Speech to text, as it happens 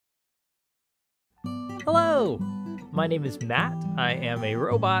Hello! My name is Matt, I am a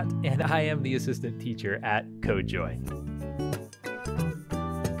robot, and I am the assistant teacher at CodeJoy.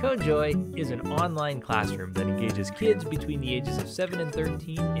 CodeJoy is an online classroom that engages kids between the ages of 7 and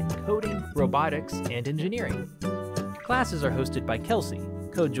 13 in coding, robotics, and engineering. Classes are hosted by Kelsey,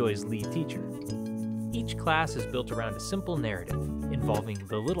 CodeJoy's lead teacher. Each class is built around a simple narrative involving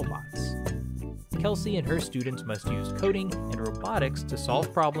the LittleBots. Kelsey and her students must use coding and robotics to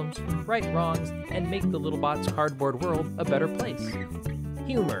solve problems, right wrongs, and make the Littlebots' cardboard world a better place.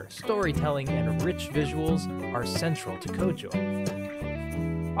 Humor, storytelling, and rich visuals are central to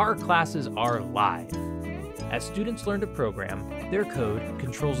CodeJoy. Our classes are live. As students learn to program, their code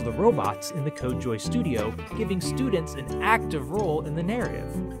controls the robots in the CodeJoy studio, giving students an active role in the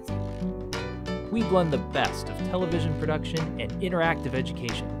narrative. We blend the best of television production and interactive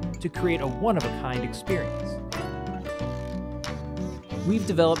education to create a one-of-a-kind experience. We've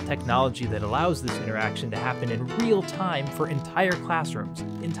developed technology that allows this interaction to happen in real time for entire classrooms,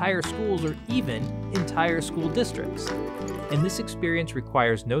 entire schools, or even entire school districts. And this experience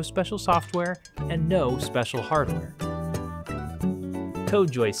requires no special software and no special hardware.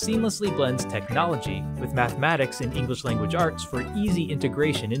 CodeJoy seamlessly blends technology with mathematics and English language arts for easy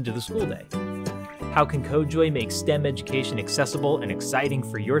integration into the school day. How can CodeJoy make STEM education accessible and exciting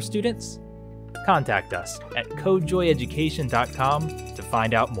for your students? Contact us at codejoyeducation.com to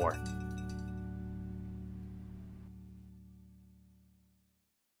find out more.